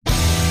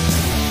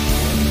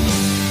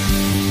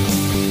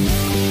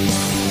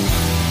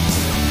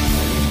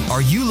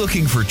Are you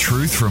looking for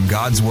truth from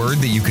God's Word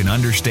that you can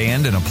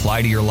understand and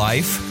apply to your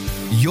life?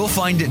 You'll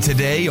find it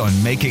today on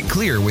Make It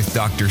Clear with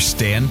Dr.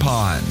 Stan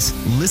Ponz.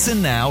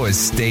 Listen now as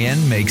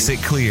Stan makes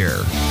it clear.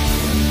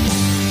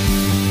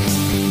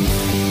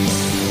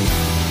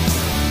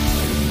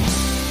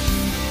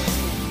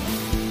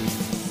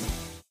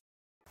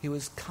 He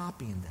was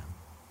copying them.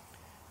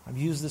 I've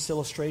used this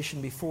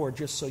illustration before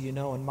just so you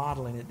know, in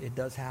modeling it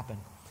does happen.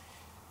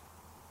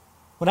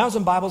 When I was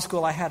in Bible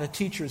school, I had a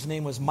teacher. His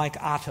name was Mike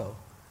Otto.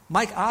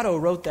 Mike Otto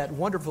wrote that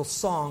wonderful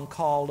song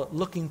called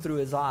Looking Through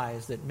His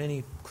Eyes that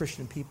many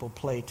Christian people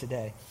play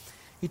today.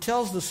 He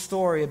tells the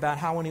story about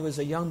how when he was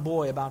a young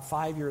boy, about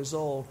 5 years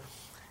old,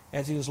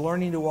 as he was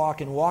learning to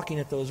walk and walking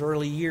at those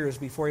early years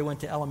before he went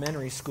to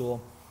elementary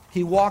school,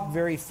 he walked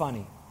very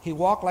funny. He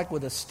walked like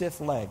with a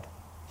stiff leg.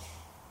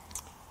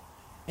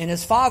 And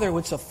his father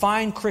was a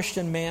fine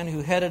Christian man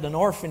who headed an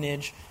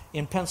orphanage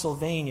in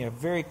Pennsylvania, a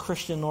very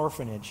Christian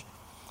orphanage.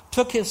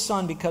 Took his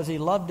son because he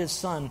loved his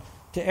son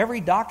to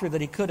every doctor that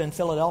he could in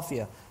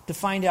Philadelphia to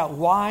find out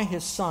why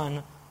his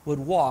son would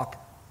walk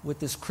with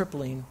this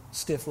crippling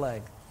stiff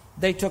leg.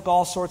 They took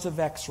all sorts of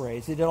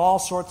x-rays. They did all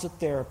sorts of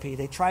therapy.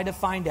 They tried to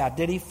find out,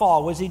 did he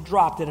fall? Was he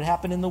dropped? Did it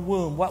happen in the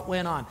womb? What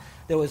went on?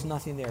 There was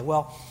nothing there.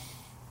 Well,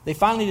 they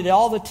finally did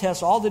all the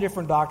tests, all the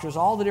different doctors,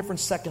 all the different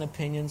second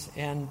opinions,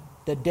 and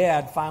the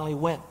dad finally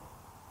went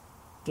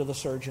to the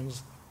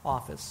surgeon's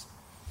office.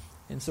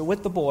 And so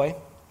with the boy,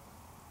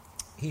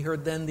 he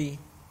heard then the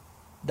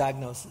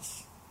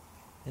diagnosis.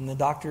 And the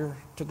doctor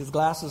took his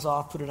glasses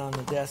off, put it on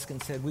the desk,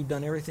 and said, "We've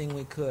done everything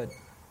we could.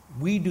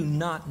 We do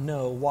not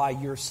know why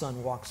your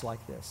son walks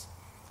like this.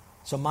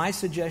 So my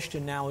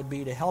suggestion now would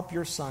be to help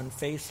your son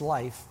face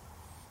life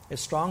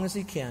as strong as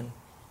he can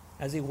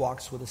as he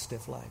walks with a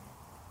stiff leg."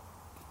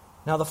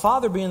 Now the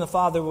father, being the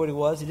father what he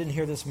was, he didn't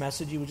hear this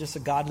message. He was just a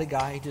godly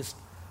guy. He just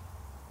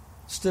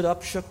stood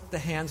up, shook the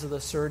hands of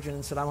the surgeon,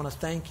 and said, "I want to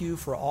thank you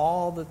for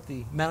all that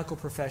the medical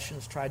profession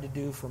has tried to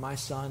do for my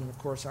son and, of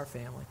course, our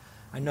family.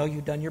 I know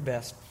you've done your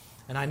best,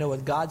 and I know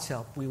with God's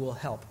help, we will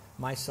help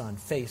my son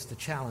face the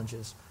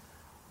challenges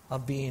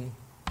of being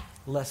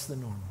less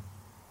than normal."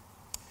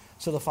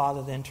 So the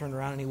father then turned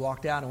around and he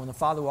walked out. And when the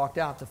father walked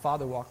out, the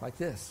father walked like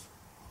this.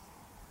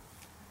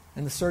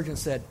 And the surgeon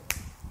said,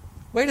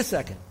 "Wait a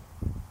second.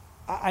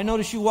 I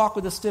noticed you walk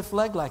with a stiff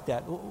leg like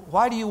that.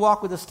 Why do you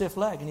walk with a stiff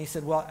leg?" And he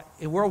said, "Well,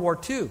 in World War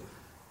II,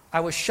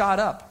 I was shot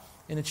up,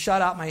 and it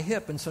shot out my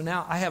hip, and so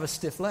now I have a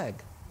stiff leg.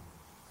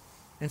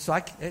 And so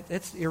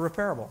it's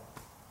irreparable."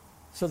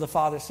 So the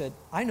father said,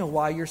 "I know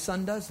why your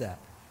son does that.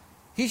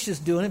 He's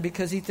just doing it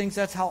because he thinks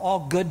that's how all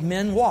good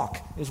men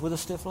walk, is with a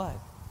stiff leg."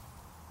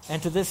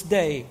 And to this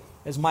day,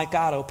 as Mike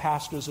Otto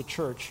pastors a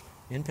church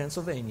in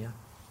Pennsylvania,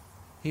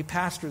 he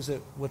pastors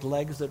it with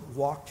legs that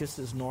walk just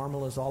as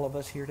normal as all of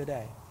us here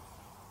today.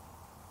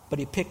 But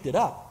he picked it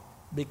up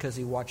because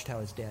he watched how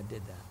his dad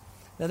did that.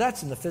 Now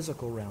that's in the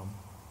physical realm.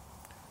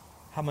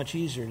 How much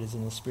easier it is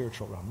in the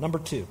spiritual realm. Number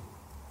 2.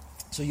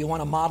 So you want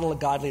to model a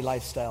godly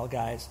lifestyle,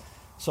 guys.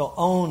 So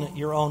own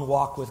your own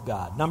walk with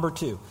God. Number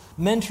 2,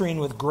 mentoring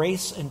with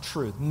grace and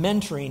truth.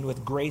 Mentoring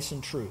with grace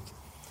and truth.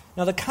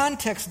 Now the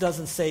context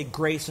doesn't say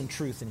grace and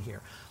truth in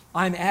here.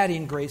 I'm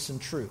adding grace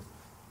and truth.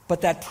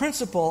 But that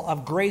principle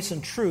of grace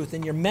and truth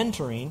in your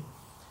mentoring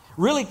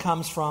really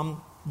comes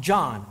from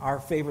John, our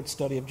favorite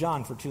study of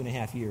John for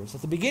 2.5 years. At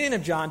the beginning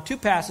of John, 2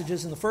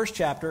 passages in the first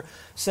chapter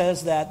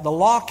says that the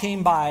law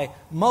came by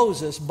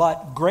Moses,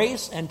 but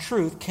grace and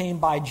truth came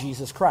by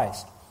Jesus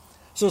Christ.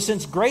 So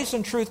since grace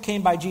and truth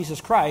came by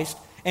Jesus Christ,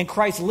 and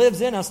Christ lives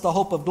in us, the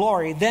hope of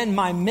glory, then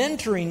my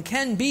mentoring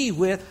can be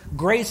with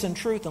grace and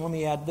truth. And let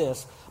me add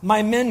this.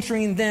 My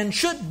mentoring then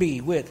should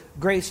be with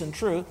grace and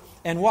truth.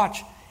 And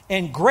watch,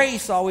 and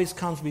grace always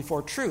comes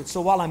before truth. So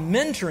while I'm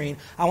mentoring,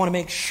 I want to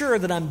make sure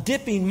that I'm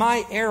dipping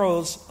my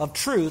arrows of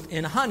truth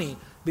in honey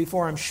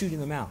before I'm shooting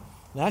them out.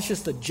 Now, that's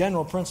just the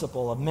general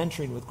principle of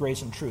mentoring with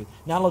grace and truth.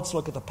 Now let's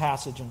look at the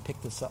passage and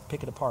pick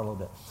it apart a little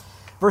bit.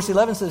 Verse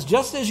 11 says,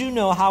 "Just as you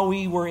know how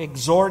we were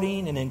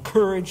exhorting and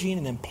encouraging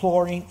and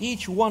imploring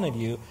each one of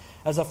you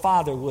as a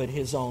father would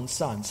his own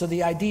son." So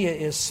the idea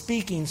is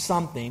speaking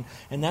something,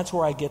 and that's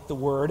where I get the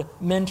word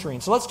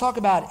mentoring. So let's talk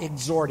about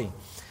exhorting.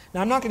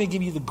 Now, I'm not going to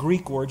give you the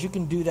Greek words. You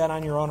can do that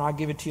on your own. I'll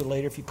give it to you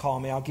later if you call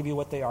me. I'll give you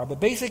what they are.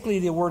 But basically,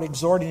 the word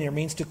exhorting here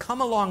means to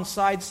come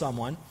alongside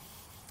someone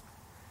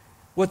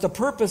with the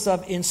purpose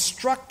of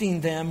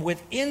instructing them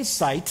with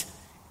insight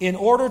in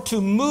order to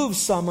move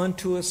someone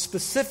to a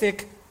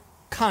specific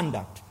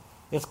conduct.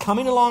 It's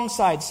coming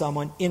alongside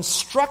someone,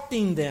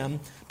 instructing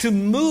them to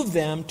move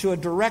them to a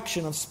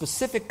direction of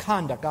specific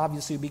conduct.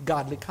 Obviously, it would be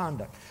godly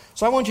conduct.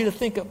 So I want you to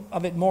think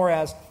of it more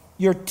as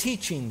you're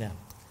teaching them.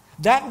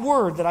 That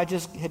word that I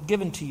just had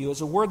given to you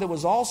is a word that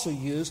was also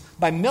used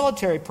by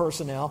military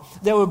personnel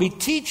that would be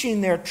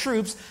teaching their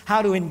troops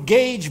how to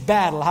engage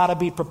battle, how to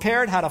be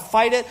prepared, how to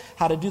fight it,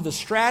 how to do the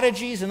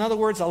strategies. In other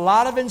words, a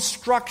lot of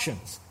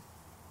instructions.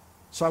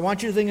 So I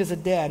want you to think as a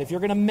dad, if you're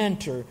going to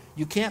mentor,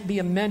 you can't be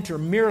a mentor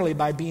merely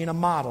by being a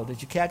model.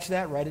 Did you catch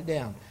that? Write it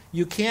down.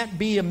 You can't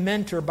be a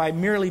mentor by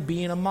merely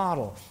being a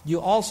model.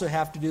 You also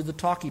have to do the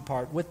talky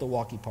part with the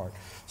walky part.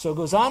 So it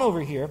goes on over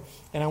here,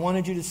 and I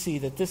wanted you to see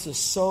that this is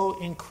so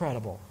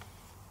incredible.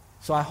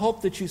 So I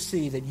hope that you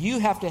see that you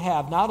have to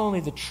have not only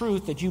the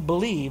truth that you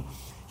believe,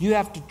 you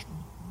have to,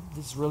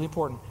 this is really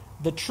important,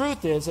 the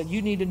truth is that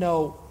you need to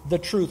know the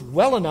truth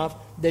well enough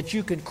that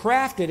you can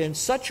craft it in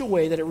such a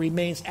way that it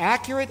remains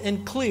accurate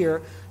and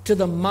clear to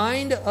the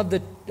mind of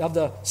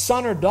the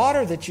son or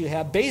daughter that you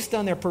have based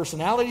on their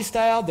personality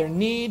style, their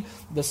need,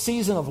 the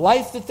season of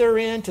life that they're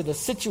in, to the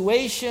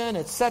situation,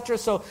 etc.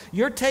 So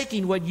you're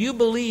taking what you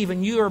believe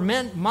and you are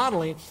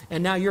modeling,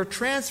 and now you're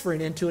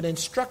transferring into an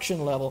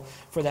instruction level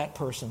for that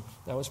person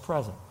that was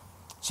present.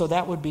 So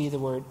that would be the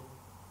word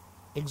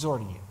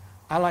exhorting you.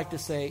 I like to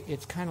say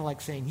it's kind of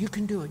like saying, you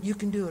can do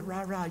it,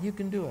 rah, rah, you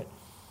can do it.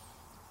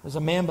 There's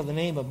a man by the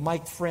name of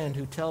Mike Friend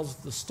who tells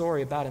the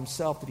story about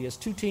himself that he has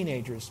 2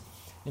 teenagers,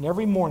 and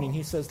every morning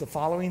he says the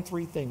following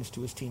 3 things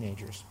to his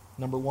teenagers.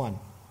 Number 1,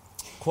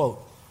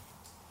 quote,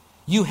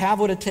 "You have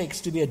what it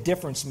takes to be a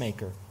difference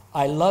maker.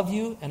 I love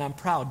you and I'm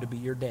proud to be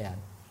your dad."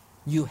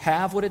 You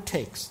have what it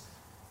takes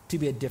to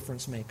be a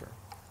difference maker.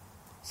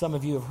 Some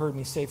of you have heard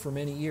me say for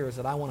many years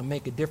that I want to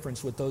make a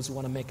difference with those who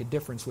want to make a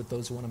difference with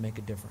those who want to make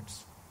a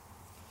difference.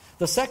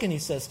 The second he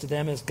says to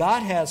them is,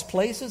 God has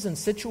places and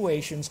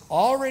situations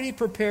already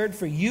prepared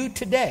for you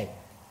today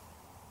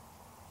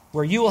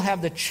where you will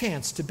have the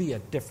chance to be a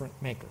difference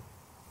maker.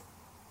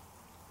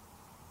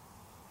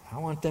 I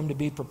want them to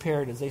be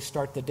prepared as they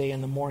start the day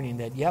in the morning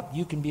that, yep,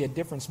 you can be a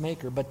difference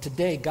maker, but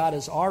today God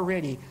is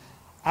already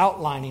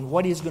outlining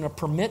what He's going to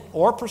permit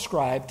or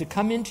prescribe to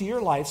come into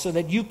your life so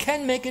that you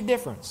can make a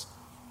difference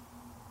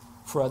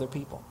for other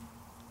people.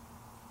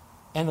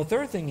 And the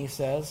third thing he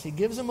says, he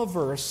gives them a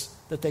verse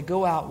that they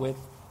go out with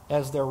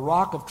as their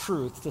rock of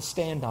truth to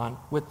stand on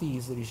with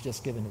these that he's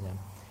just given to them.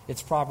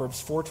 It's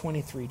Proverbs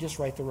 4:23. Just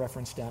write the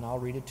reference down. I'll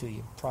read it to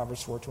you.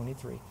 Proverbs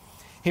 4:23.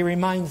 He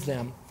reminds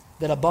them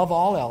that above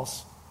all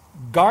else,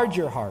 guard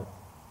your heart,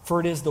 for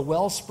it is the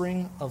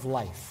wellspring of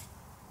life.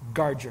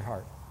 Guard your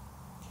heart.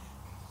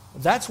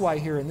 That's why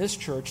here in this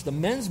church, the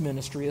men's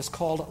ministry is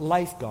called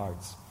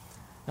Lifeguards.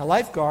 Now,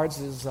 Lifeguards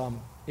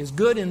is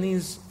good in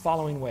these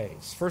following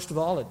ways. First of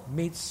all, it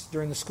meets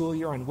during the school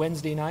year on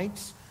Wednesday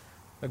nights.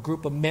 A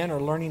group of men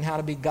are learning how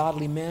to be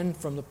godly men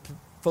from the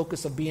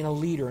focus of being a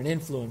leader, an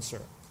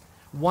influencer.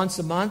 Once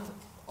a month,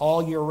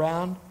 all year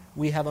round,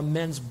 we have a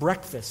men's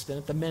breakfast. And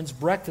at the men's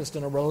breakfast,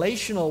 in a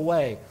relational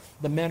way,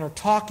 the men are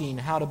talking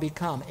how to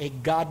become a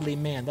godly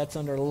man. That's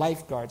under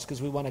Lifeguards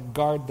because we want to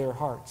guard their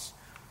hearts.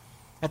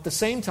 At the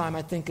same time,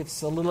 I think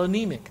it's a little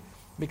anemic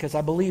because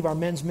I believe our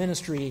men's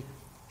ministry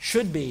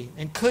should be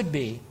and could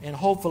be and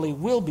hopefully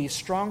will be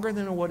stronger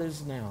than what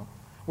is now.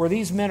 Where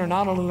these men are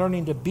not only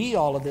learning to be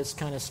all of this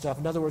kind of stuff.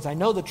 In other words, I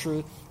know the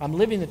truth, I'm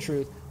living the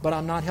truth, but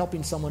I'm not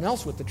helping someone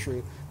else with the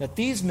truth. That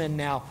these men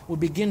now will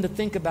begin to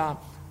think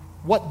about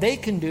what they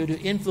can do to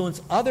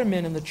influence other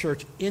men in the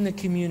church, in the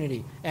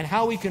community, and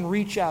how we can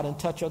reach out and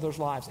touch others'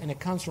 lives. And it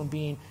comes from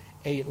being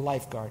a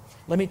lifeguard.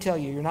 Let me tell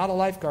you, you're not a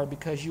lifeguard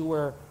because you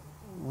wear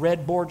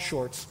red board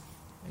shorts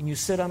and you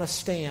sit on a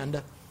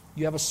stand,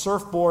 you have a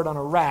surfboard on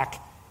a rack,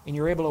 and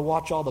you're able to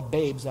watch all the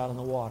babes out in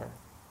the water.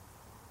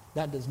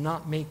 That does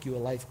not make you a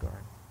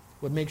lifeguard.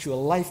 What makes you a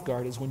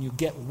lifeguard is when you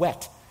get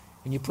wet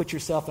and you put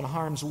yourself in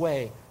harm's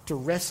way to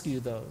rescue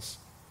those.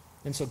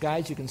 And so,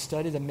 guys, you can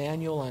study the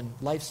manual on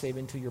life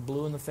saving until you're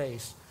blue in the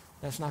face.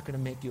 That's not going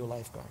to make you a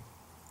lifeguard.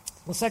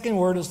 The second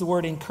word is the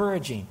word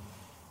encouraging.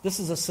 This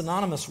is a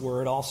synonymous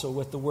word also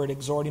with the word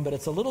exhorting, but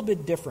it's a little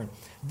bit different.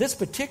 This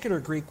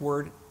particular Greek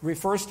word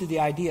refers to the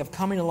idea of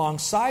coming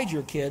alongside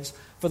your kids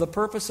for the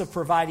purpose of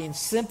providing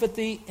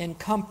sympathy and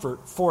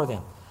comfort for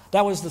them.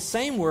 That was the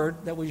same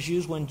word that was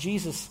used when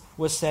Jesus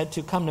was said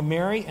to come to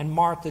Mary and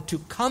Martha to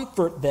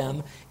comfort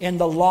them in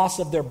the loss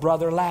of their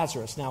brother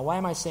Lazarus. Now, why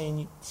am I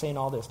saying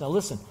all this? Now,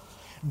 listen.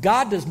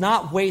 God does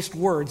not waste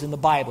words in the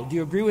Bible. Do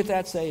you agree with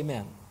that? Say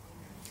amen.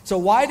 So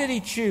why did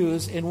he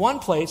choose, in one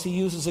place he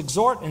uses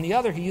exhort, and the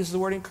other he uses the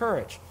word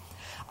encourage?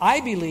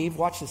 I believe,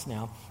 watch this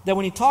now, that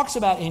when he talks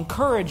about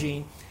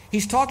encouraging,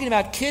 he's talking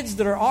about kids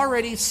that are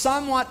already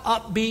somewhat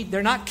upbeat.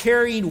 They're not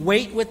carrying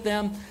weight with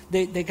them.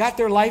 They got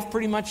their life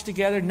pretty much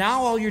together.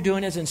 Now all you're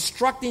doing is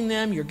instructing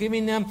them. You're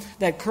giving them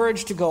that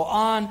courage to go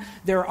on.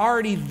 They're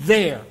already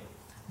there.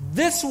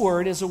 This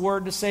word is a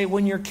word to say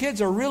when your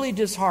kids are really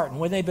disheartened,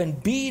 when they've been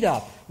beat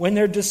up, when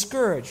they're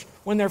discouraged,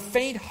 when they're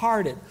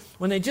faint-hearted,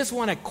 when they just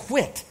want to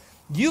quit.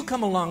 You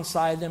come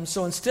alongside them.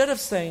 So instead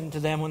of saying to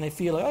them when they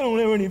feel like, I don't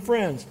have any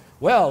friends,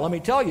 well, let me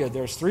tell you,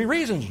 there's 3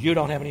 reasons you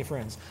don't have any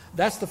friends.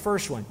 That's the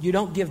first one. You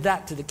don't give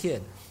that to the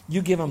kid.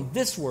 You give them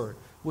this word,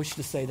 which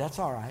to say, that's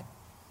all right.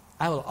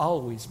 I will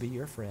always be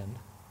your friend.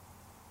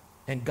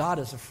 And God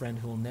is a friend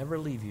who will never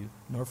leave you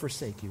nor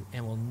forsake you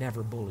and will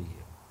never bully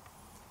you.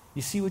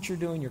 You see what you're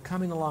doing? You're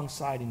coming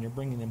alongside and you're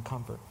bringing them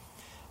comfort.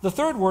 The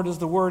third word is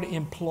the word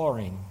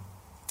imploring.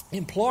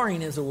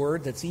 Imploring is a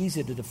word that's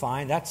easy to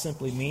define. That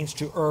simply means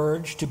to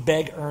urge, to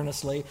beg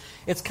earnestly.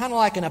 It's kind of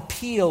like an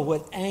appeal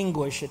with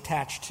anguish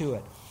attached to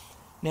it.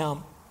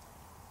 Now,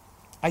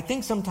 I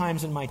think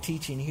sometimes in my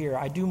teaching here,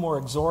 I do more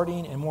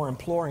exhorting and more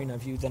imploring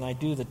of you than I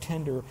do the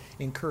tender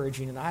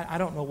encouraging. And I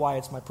don't know why.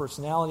 It's my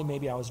personality.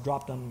 Maybe I was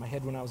dropped on my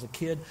head when I was a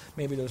kid.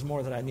 Maybe there's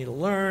more that I need to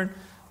learn.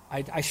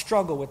 I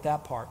struggle with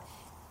that part.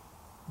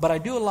 But I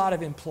do a lot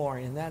of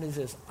imploring, and that is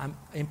this.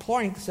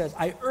 Imploring says,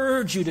 I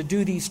urge you to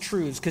do these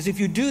truths, because if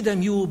you do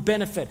them, you will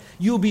benefit.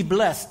 You will be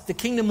blessed. The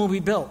kingdom will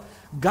be built.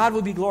 God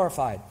will be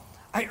glorified.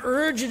 I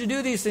urge you to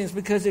do these things,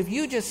 because if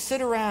you just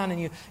sit around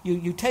and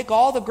you take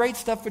all the great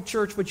stuff for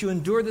church, but you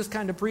endure this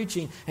kind of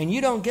preaching, and you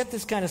don't get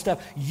this kind of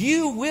stuff,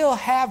 you will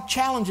have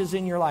challenges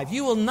in your life.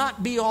 You will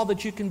not be all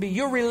that you can be.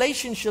 Your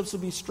relationships will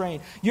be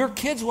strained. Your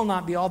kids will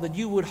not be all that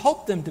you would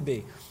hope them to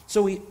be.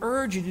 So we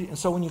urge you to,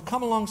 so when you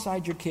come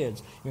alongside your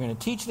kids, you're going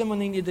to teach them when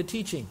they need the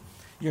teaching.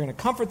 You're going to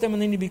comfort them when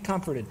they need to be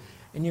comforted.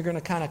 And you're going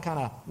to kind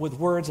of, with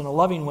words in a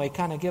loving way,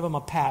 kind of give them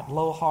a pat,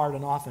 low, hard,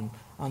 and often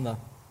on the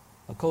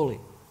collie.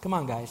 Come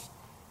on, guys.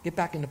 Get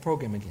back in the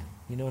program again.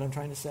 You know what I'm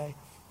trying to say?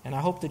 And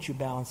I hope that you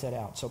balance that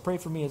out. So pray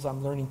for me as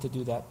I'm learning to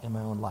do that in my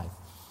own life.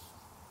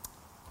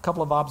 A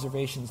couple of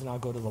observations, and I'll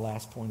go to the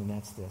last point, and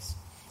that's this.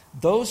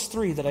 Those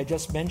three that I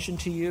just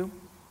mentioned to you,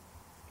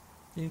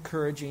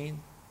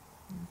 encouraging,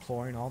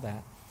 imploring, all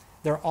that,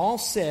 they're all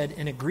said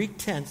in a Greek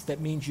tense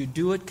that means you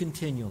do it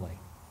continually.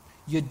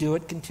 You do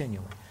it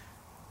continually.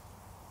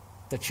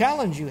 The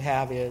challenge you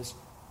have is,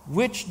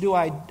 which do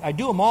I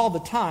do them all the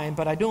time,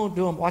 but I don't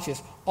do them, watch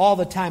this, all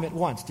the time at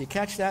once. Do you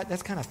catch that?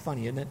 That's kind of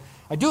funny, isn't it?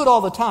 I do it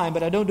all the time,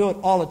 but I don't do it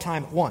all the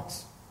time at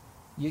once.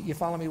 You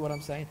follow me what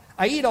I'm saying?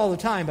 I eat all the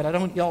time, but I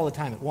don't eat all the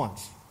time at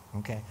once.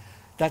 Okay?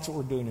 That's what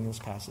we're doing in this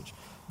passage.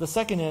 The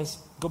second is,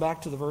 go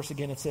back to the verse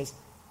again, it says,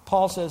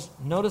 Paul says,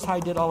 notice how I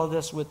did all of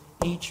this with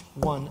each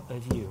one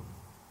of you.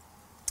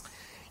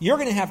 You're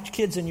going to have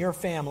kids in your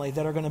family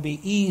that are going to be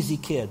easy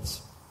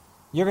kids.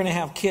 You're going to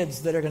have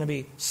kids that are going to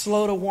be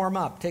slow to warm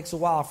up. It takes a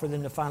while for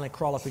them to finally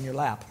crawl up in your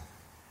lap.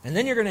 And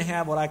then you're going to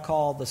have what I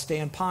call the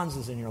Stan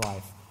Ponzes in your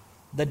life.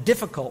 The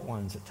difficult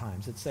ones at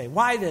times that say,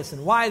 why this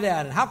and why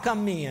that and how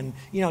come me? And,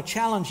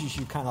 challenges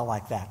you kind of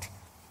like that.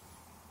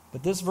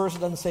 But this verse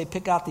doesn't say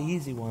pick out the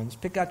easy ones.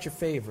 Pick out your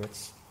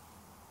favorites.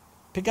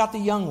 Pick out the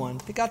young one.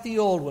 Pick out the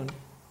old one.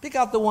 Pick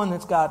out the one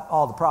that's got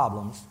all the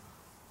problems.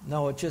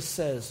 No, it just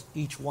says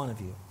each one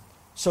of you.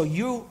 So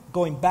you,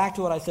 going back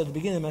to what I said at the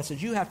beginning of the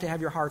message, you have to have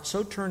your heart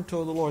so turned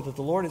toward the Lord that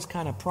the Lord is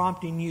kind of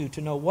prompting you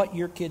to know what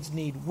your kids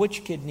need,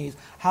 which kid needs,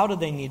 how do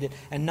they need it,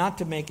 and not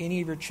to make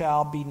any of your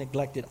child be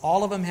neglected.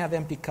 All of them have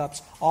empty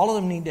cups. All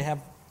of them need to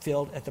have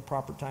filled at the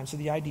proper time. So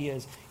the idea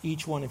is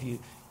each one of you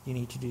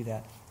need to do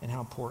that, and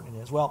how important it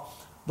is. Well,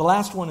 the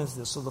last one is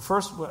this. So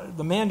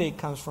the mandate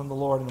comes from the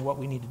Lord and what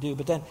we need to do.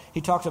 But then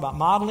he talks about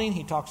modeling.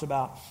 He talks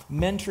about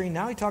mentoring.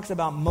 Now he talks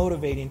about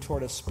motivating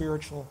toward a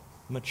spiritual,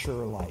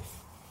 mature life.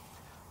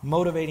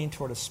 Motivating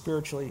toward a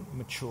spiritually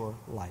mature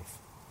life.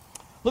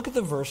 Look at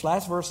the verse.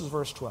 Last verse is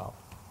verse 12.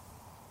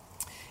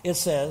 It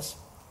says,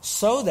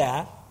 so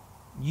that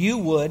you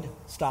would,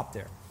 stop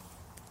there.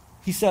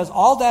 He says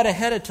all that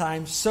ahead of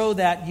time so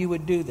that you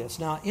would do this.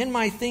 Now, in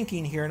my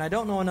thinking here, and I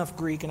don't know enough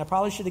Greek, and I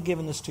probably should have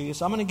given this to you,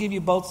 so I'm going to give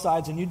you both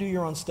sides and you do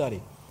your own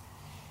study.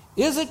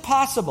 Is it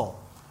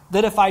possible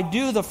that if I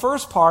do the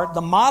first part, the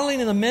modeling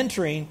and the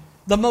mentoring,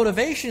 the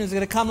motivation is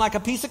going to come like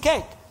a piece of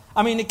cake?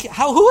 I mean,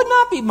 who would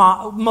not be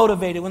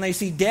motivated when they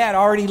see Dad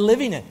already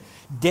living it?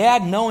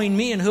 Dad knowing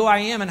me and who I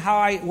am and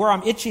where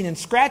I'm itching and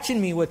scratching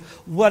me with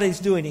what he's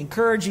doing,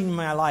 encouraging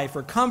my life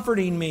or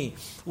comforting me.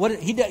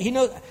 He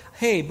knows,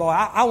 hey, boy,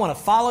 I want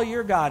to follow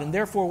your God, and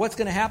therefore what's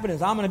going to happen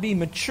is I'm going to be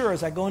mature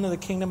as I go into the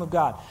kingdom of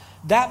God.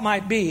 That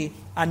might be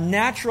a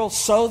natural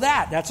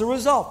that's a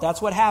result.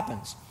 That's what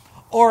happens.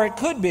 Or it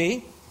could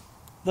be,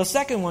 the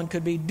second one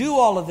could be, do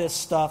all of this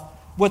stuff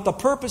with the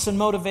purpose and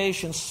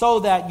motivation so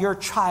that your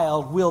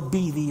child will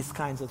be these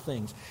kinds of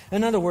things.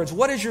 In other words,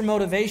 what is your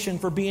motivation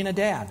for being a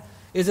dad?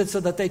 Is it so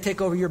that they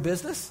take over your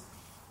business?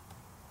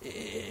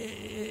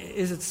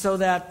 Is it so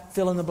that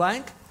fill in the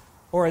blank?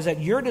 Or is it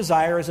your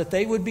desire is that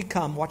they would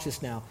become, watch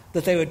this now,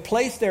 that they would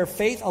place their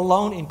faith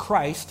alone in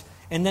Christ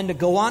and then to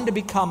go on to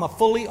become a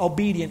fully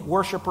obedient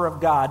worshiper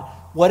of God,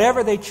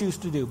 whatever they choose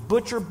to do.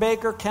 Butcher,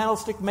 baker,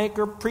 candlestick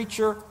maker,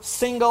 preacher,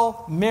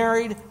 single,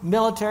 married,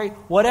 military,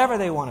 whatever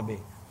they want to be.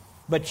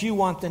 But you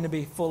want them to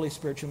be fully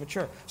spiritually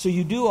mature. So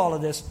you do all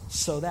of this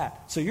so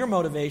that. So your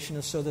motivation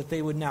is so that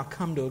they would now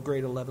come to a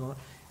greater level.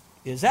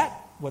 Is that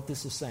what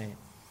this is saying?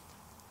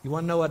 You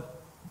want to know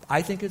what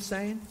I think it's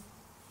saying?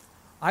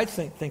 I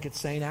think it's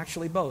saying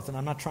actually both. And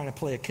I'm not trying to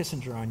play a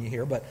Kissinger on you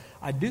here, but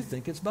I do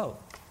think it's both.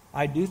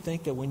 I do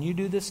think that when you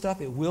do this stuff,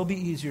 it will be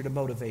easier to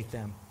motivate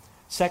them.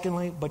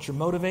 Secondly, but your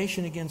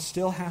motivation again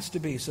still has to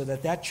be so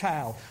that that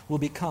child will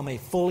become a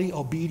fully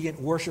obedient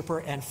worshiper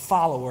and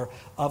follower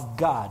of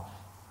God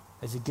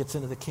as he gets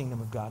into the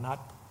kingdom of God.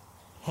 Not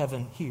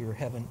heaven here,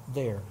 heaven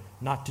there.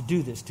 Not to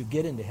do this to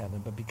get into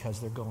heaven, but because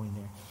they're going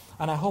there.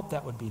 And I hope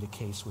that would be the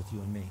case with you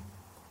and me.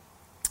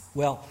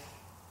 Well,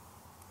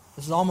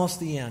 This is almost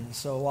the end.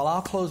 So while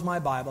I'll close my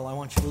Bible, I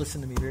want you to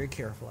listen to me very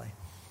carefully.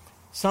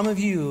 Some of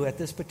you at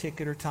this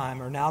particular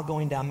time are now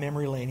going down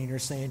memory lane and you're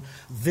saying,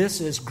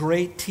 this is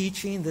great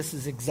teaching. This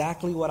is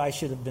exactly what I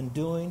should have been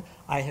doing.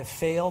 I have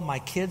failed. My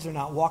kids are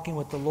not walking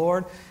with the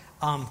Lord.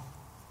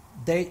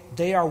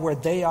 They are where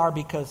they are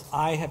because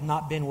I have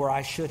not been where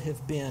I should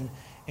have been.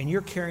 And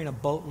you're carrying a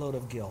boatload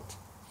of guilt.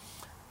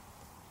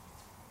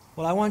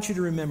 Well, I want you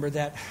to remember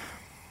that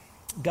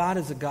God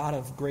is a God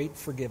of great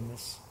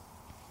forgiveness.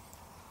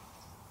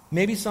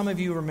 Maybe some of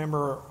you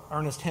remember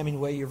Ernest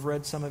Hemingway. You've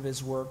read some of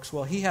his works.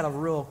 Well, he had a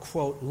real,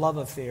 quote, love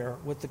affair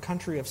with the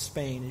country of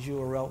Spain, as you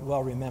will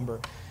well remember,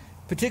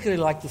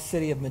 particularly like the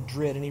city of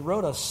Madrid. And he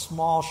wrote a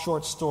small,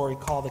 short story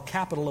called The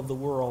Capital of the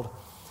World.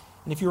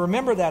 And if you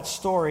remember that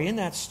story, in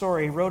that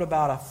story, he wrote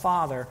about a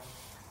father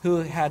who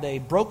had a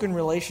broken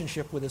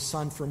relationship with his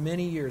son for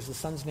many years. The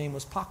son's name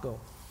was Paco.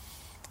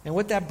 And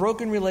with that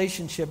broken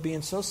relationship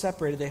being so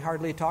separated, they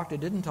hardly talked or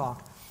didn't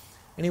talk.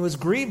 And he was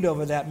grieved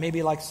over that,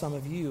 maybe like some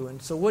of you.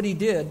 And so what he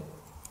did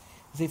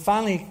is he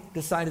finally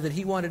decided that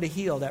he wanted to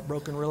heal that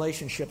broken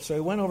relationship. So he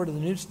went over to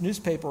the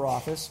newspaper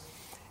office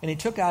and he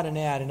took out an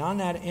ad. And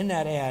in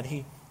that ad,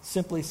 he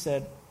simply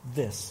said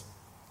this.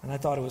 And I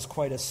thought it was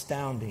quite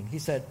astounding. He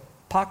said,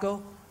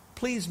 Paco,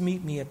 please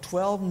meet me at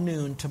 12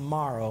 noon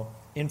tomorrow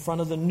in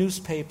front of the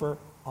newspaper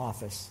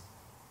office.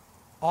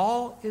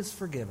 All is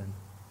forgiven.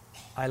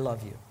 I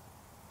love you.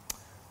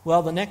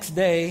 Well, the next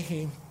day,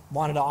 he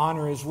wanted to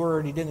honor his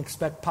word. He didn't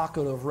expect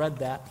Paco to have read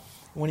that.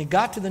 When he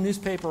got to the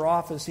newspaper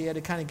office, he had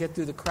to kind of get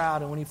through the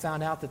crowd, and when he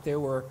found out that there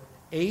were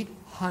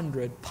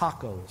 800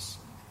 Pacos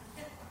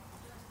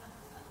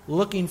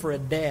looking for a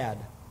dad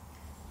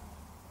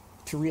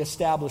to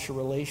reestablish a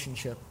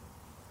relationship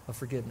of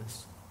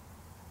forgiveness.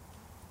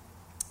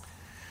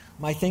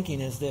 My thinking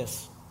is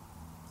this.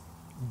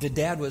 The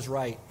dad was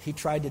right. He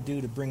tried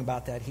to bring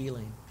about that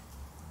healing.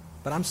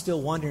 But I'm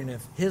still wondering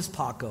if his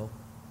Paco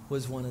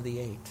was one of the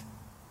 8.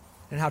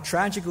 And how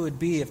tragic it would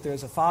be if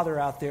there's a father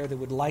out there that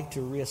would like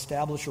to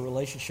reestablish a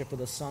relationship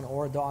with a son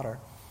or a daughter,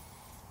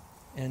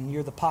 and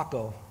you're the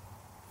Paco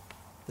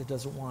that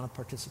doesn't want to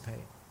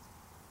participate.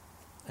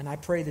 And I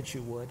pray that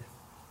you would.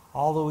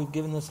 Although we've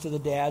given this to the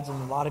dads,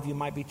 and a lot of you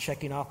might be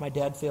checking off, my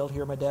dad failed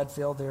here, my dad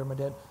failed there, my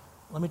dad...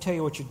 Let me tell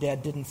you what your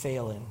dad didn't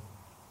fail in.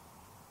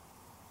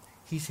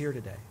 He's here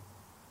today.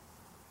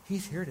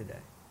 He's here today.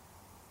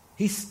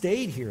 He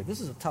stayed here.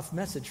 This is a tough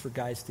message for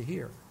guys to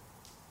hear.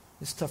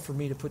 It's tough for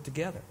me to put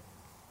together.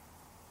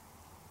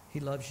 He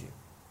loves you.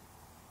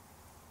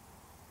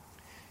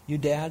 You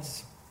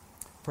dads,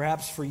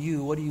 perhaps for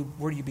you,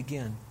 where do you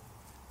begin?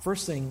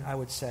 First thing I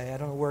would say, I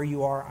don't know where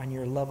you are on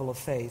your level of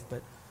faith,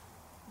 but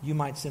you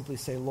might simply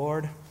say,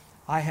 Lord,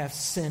 I have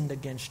sinned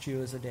against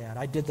you as a dad.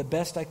 I did the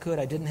best I could.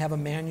 I didn't have a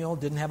manual,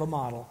 didn't have a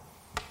model.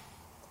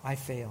 I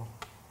fail.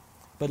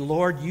 But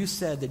Lord, you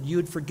said that you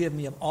would forgive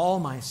me of all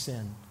my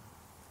sin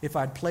if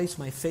I'd place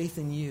my faith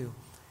in you.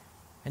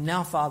 And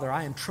now, Father,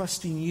 I am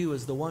trusting you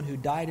as the one who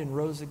died and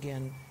rose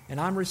again, and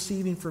I'm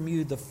receiving from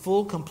you the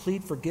full,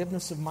 complete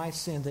forgiveness of my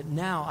sin, that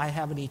now I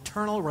have an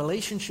eternal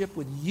relationship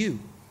with you.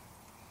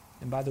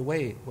 And by the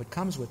way, what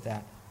comes with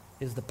that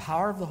is the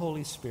power of the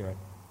Holy Spirit,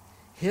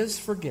 His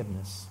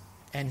forgiveness,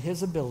 and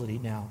His ability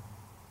now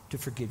to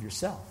forgive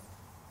yourself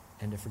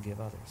and to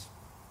forgive others.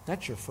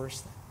 That's your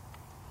first thing.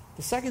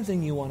 The second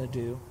thing you want to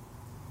do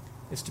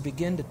is to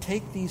begin to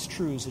take these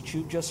truths that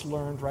you've just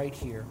learned right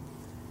here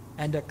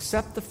and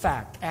accept the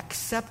fact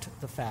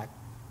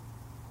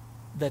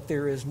that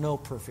there is no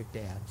perfect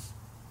dads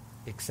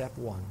except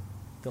one,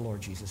 the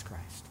Lord Jesus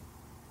Christ.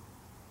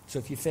 So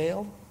if you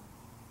failed,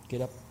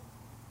 get up,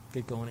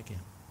 get going again.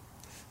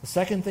 The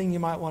second thing you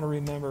might want to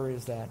remember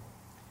is that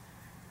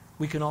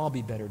we can all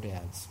be better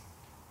dads.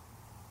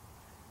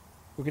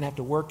 We're going to have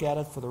to work at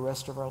it for the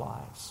rest of our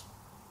lives.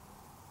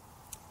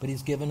 But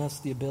He's given us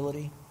the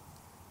ability.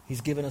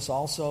 He's given us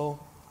also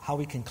how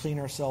we can clean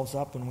ourselves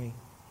up when we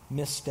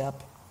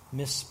misstep,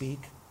 misspeak.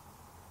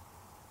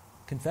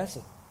 Confess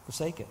it.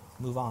 Forsake it.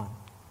 Move on.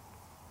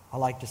 I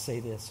like to say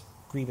this.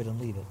 Grieve it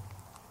and leave it.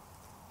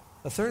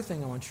 The third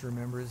thing I want you to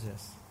remember is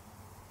this.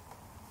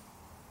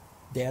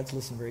 Dads,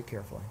 listen very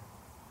carefully.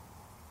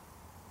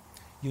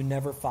 You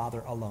never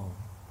father alone.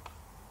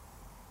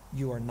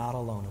 You are not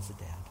alone as a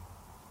dad.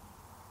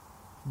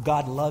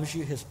 God loves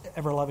you. His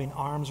ever-loving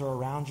arms are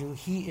around you.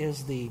 He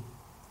is the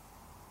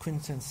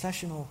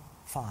quintessential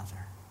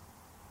father.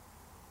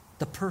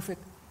 The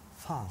perfect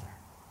father.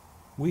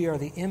 We are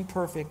the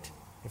imperfect,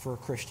 if we're a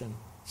Christian,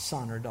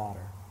 son or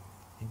daughter.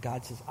 And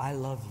God says, I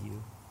love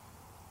you.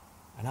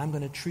 And I'm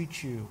going to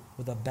treat you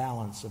with a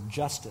balance of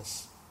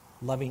justice,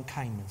 loving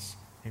kindness,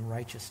 and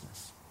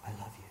righteousness. I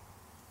love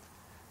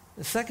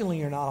you. Secondly,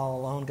 you're not all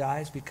alone,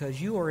 guys, because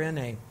you are in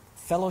a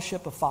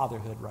fellowship of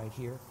fatherhood right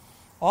here.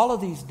 All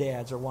of these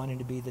dads are wanting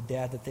to be the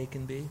dad that they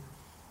can be.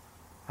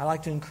 I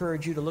like to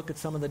encourage you to look at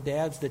some of the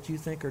dads that you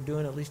think are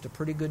doing at least a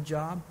pretty good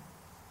job.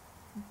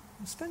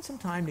 Spend some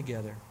time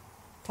together.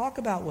 Talk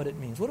about what it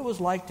means. What it was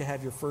like to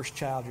have your first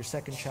child, your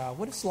second child.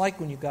 What it's like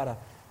when you've got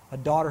a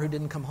daughter who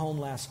didn't come home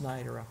last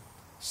night, or a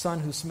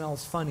son who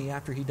smells funny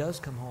after he does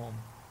come home,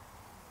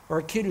 or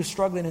a kid who's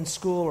struggling in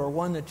school, or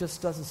one that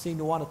just doesn't seem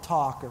to want to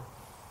talk, or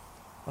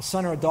a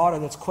son or a daughter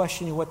that's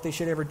questioning what they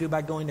should ever do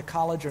by going to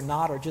college or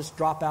not, or just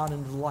drop out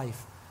into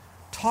life.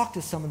 Talk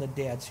to some of the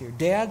dads here.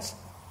 Dads,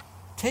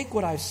 take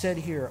what I've said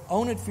here,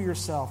 own it for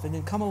yourself, and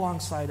then come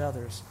alongside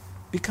others.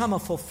 Become a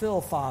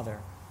fulfilled father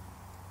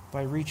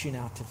by reaching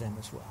out to them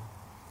as well.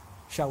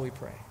 Shall we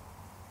pray?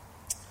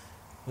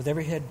 With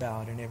every head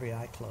bowed and every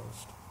eye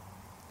closed.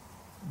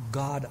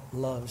 God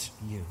loves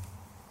you.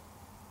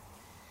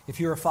 If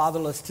you're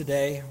fatherless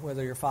today,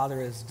 whether your father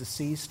is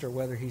deceased or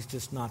whether he's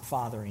just not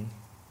fathering,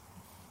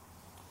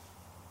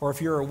 or if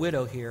you're a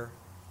widow here,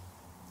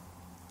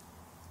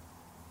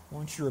 I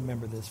want you to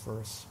remember this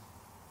verse.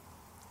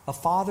 A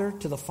father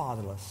to the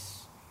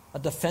fatherless, a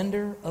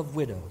defender of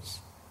widows,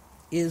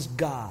 is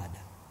God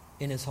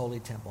in his holy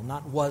temple.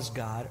 Not was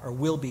God or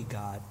will be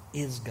God,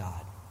 is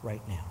God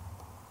right now.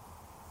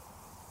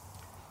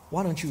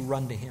 Why don't you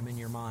run to him in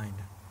your mind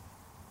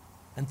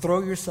and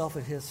throw yourself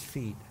at his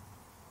feet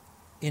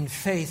in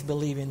faith,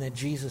 believing that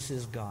Jesus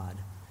is God.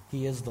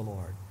 He is the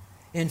Lord.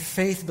 In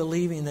faith,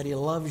 believing that he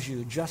loves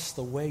you just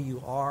the way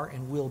you are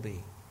and will be.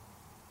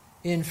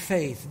 In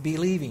faith,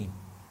 believing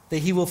that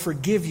he will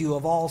forgive you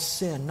of all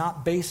sin,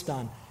 not based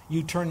on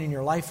you turning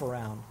your life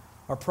around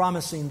or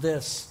promising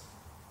this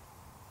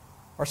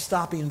or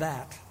stopping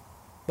that,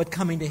 but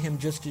coming to him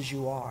just as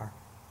you are.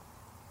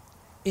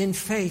 In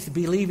faith,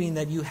 believing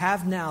that you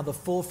have now the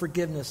full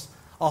forgiveness,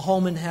 a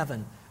home in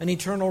heaven, an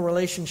eternal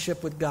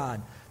relationship with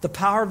God, the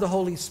power of the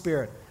Holy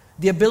Spirit,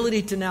 the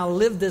ability to now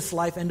live this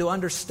life and to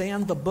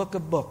understand the book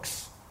of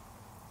books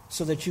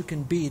so that you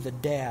can be the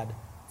dad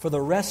for the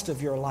rest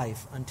of your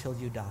life until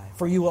you die.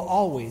 For you will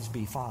always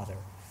be father.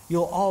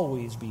 You'll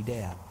always be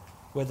dad,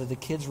 whether the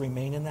kids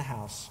remain in the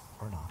house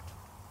or not.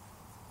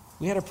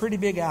 We had a pretty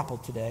big apple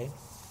today,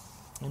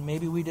 and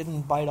maybe we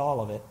didn't bite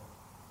all of it,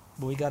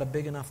 but we got a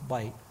big enough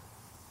bite.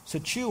 So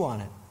chew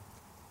on it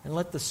and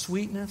let the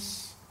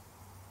sweetness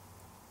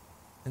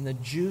and the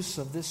juice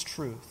of this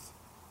truth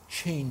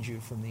change you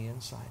from the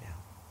inside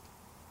out.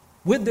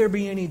 Would there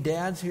be any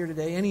dads here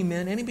today, any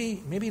men,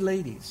 maybe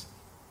ladies,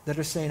 that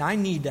are saying, I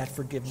need that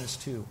forgiveness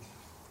too?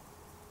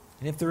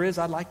 And if there is,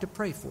 I'd like to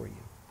pray for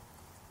you.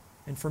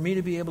 And for me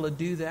to be able to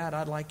do that,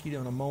 I'd like you to,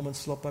 in a moment,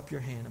 slip up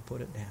your hand and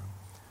put it down.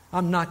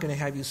 I'm not going to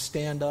have you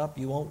stand up.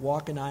 You won't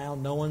walk an aisle.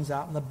 No one's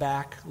out in the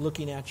back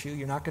looking at you.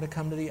 You're not going to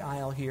come to the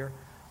aisle here.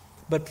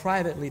 But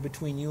privately,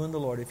 between you and the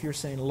Lord, if you're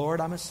saying,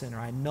 Lord, I'm a sinner.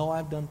 I know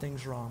I've done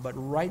things wrong. But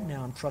right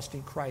now, I'm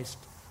trusting Christ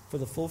for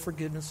the full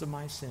forgiveness of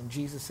my sin.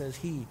 Jesus says,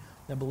 he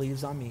that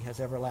believes on me has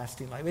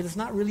everlasting life. It is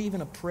not really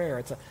even a prayer.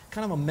 It's a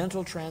kind of a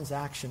mental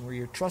transaction where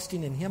you're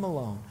trusting in him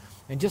alone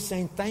and just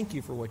saying thank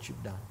you for what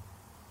you've done.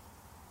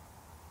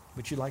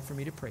 But you'd like for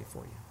me to pray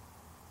for you.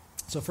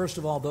 So first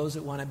of all, those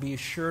that want to be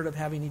assured of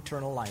having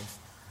eternal life,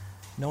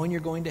 knowing you're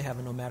going to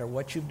heaven no matter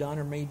what you've done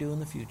or may do in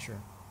the future,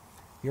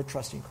 you're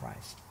trusting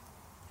Christ.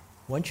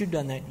 Once you've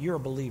done that, you're a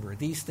believer.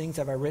 These things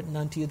have I written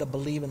unto you that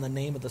believe in the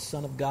name of the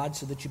Son of God,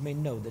 so that you may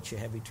know that you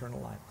have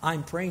eternal life.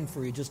 I'm praying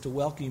for you just to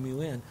welcome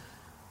you in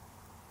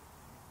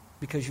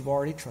because you've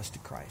already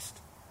trusted Christ.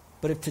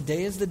 But if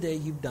today is the day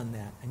you've done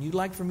that, and you'd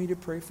like for me to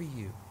pray for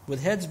you,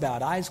 with heads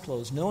bowed, eyes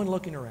closed, no one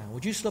looking around,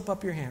 would you slip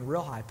up your hand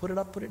real high? Put it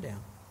up, put it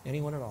down.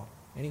 Anyone at all.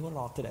 Anyone at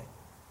all today.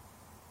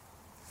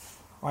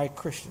 All right,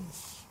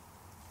 Christians,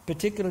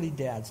 particularly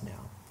dads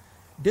now.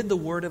 Did the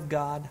Word of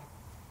God,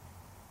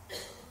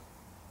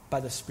 by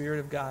the Spirit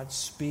of God,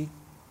 speak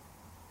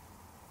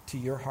to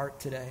your heart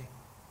today,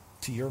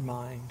 to your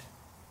mind?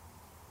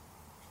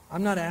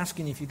 I'm not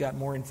asking if you got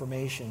more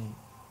information.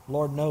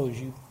 Lord knows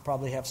you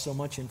probably have so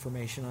much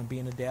information on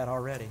being a dad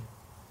already.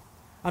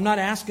 I'm not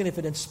asking if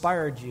it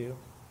inspired you.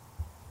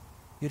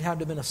 You'd have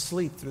to have been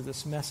asleep through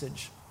this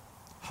message,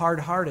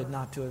 hard-hearted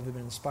not to have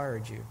been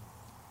inspired you.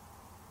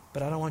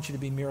 But I don't want you to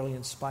be merely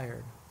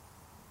inspired.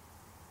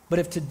 But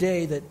if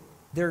today that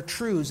there are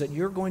truths that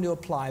you're going to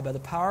apply by the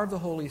power of the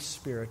Holy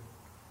Spirit,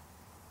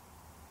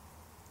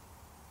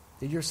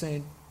 that you're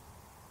saying,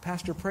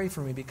 Pastor, pray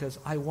for me because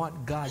I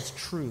want God's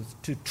truth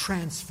to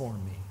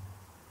transform me.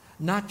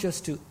 Not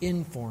just to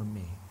inform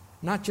me,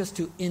 not just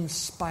to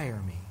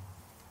inspire me,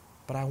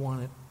 but I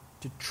want it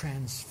to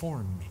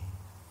transform me.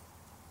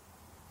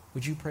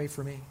 Would you pray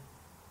for me?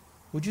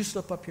 Would you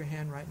slip up your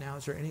hand right now?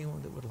 Is there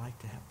anyone that would like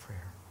to have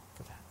prayer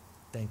for that?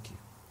 Thank you.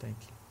 Thank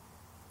you.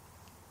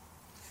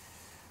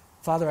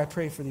 Father, I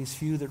pray for these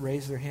few that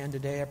raised their hand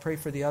today. I pray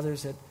for the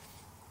others that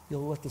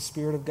you'll let the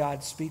Spirit of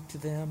God speak to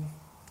them.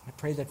 I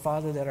pray that,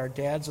 Father, that our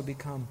dads will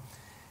become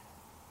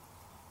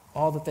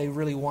all that they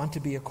really want to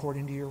be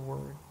according to your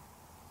word.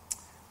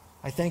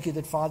 I thank you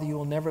that, Father, you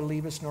will never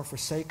leave us nor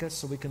forsake us,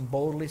 so we can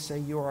boldly say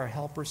you are our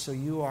helper, so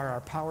you are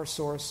our power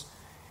source.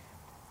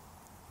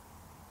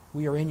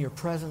 We are in your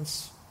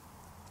presence,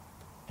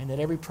 and that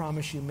every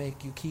promise you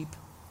make, you keep,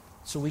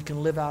 so we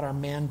can live out our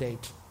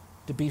mandate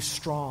to be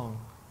strong,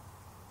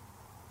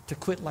 to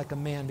quit like a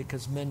man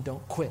because men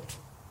don't quit.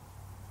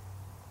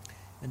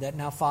 And that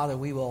now, Father,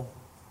 we will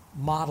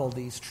model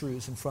these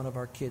truths in front of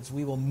our kids.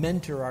 We will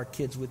mentor our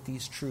kids with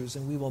these truths,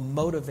 and we will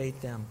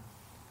motivate them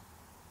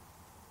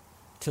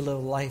to live a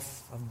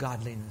life of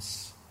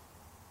godliness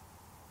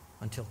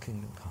until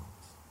kingdom comes.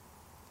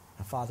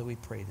 Now, Father, we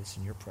pray this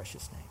in your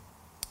precious name.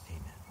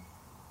 Amen.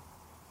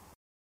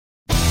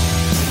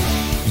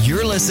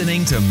 You're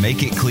listening to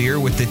Make It Clear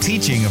with the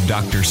teaching of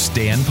Dr.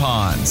 Stan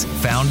Ponz,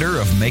 founder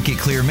of Make It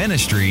Clear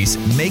Ministries.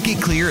 Make It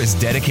Clear is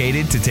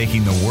dedicated to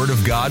taking the Word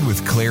of God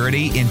with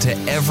clarity into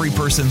every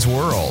person's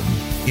world.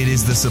 It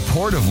is the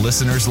support of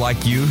listeners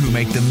like you who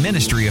make the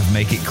ministry of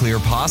Make It Clear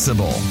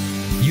possible.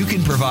 You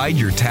can provide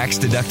your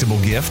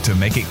tax-deductible gift to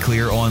Make It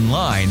Clear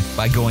online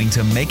by going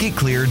to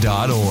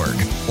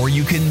makeitclear.org, or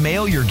you can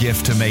mail your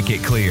gift to Make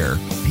It Clear,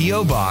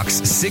 P.O. Box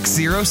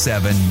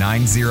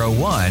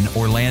 607901,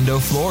 Orlando,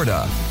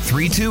 Florida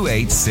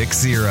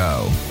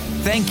 32860.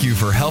 Thank you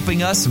for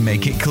helping us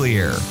make it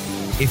clear.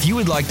 If you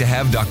would like to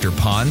have Dr.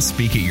 Ponz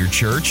speak at your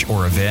church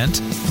or event,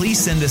 please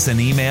send us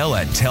an email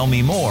at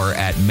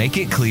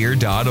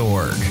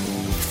tellmemore@makeitclear.org.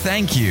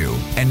 Thank you,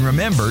 and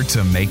remember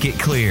to make it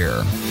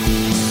clear.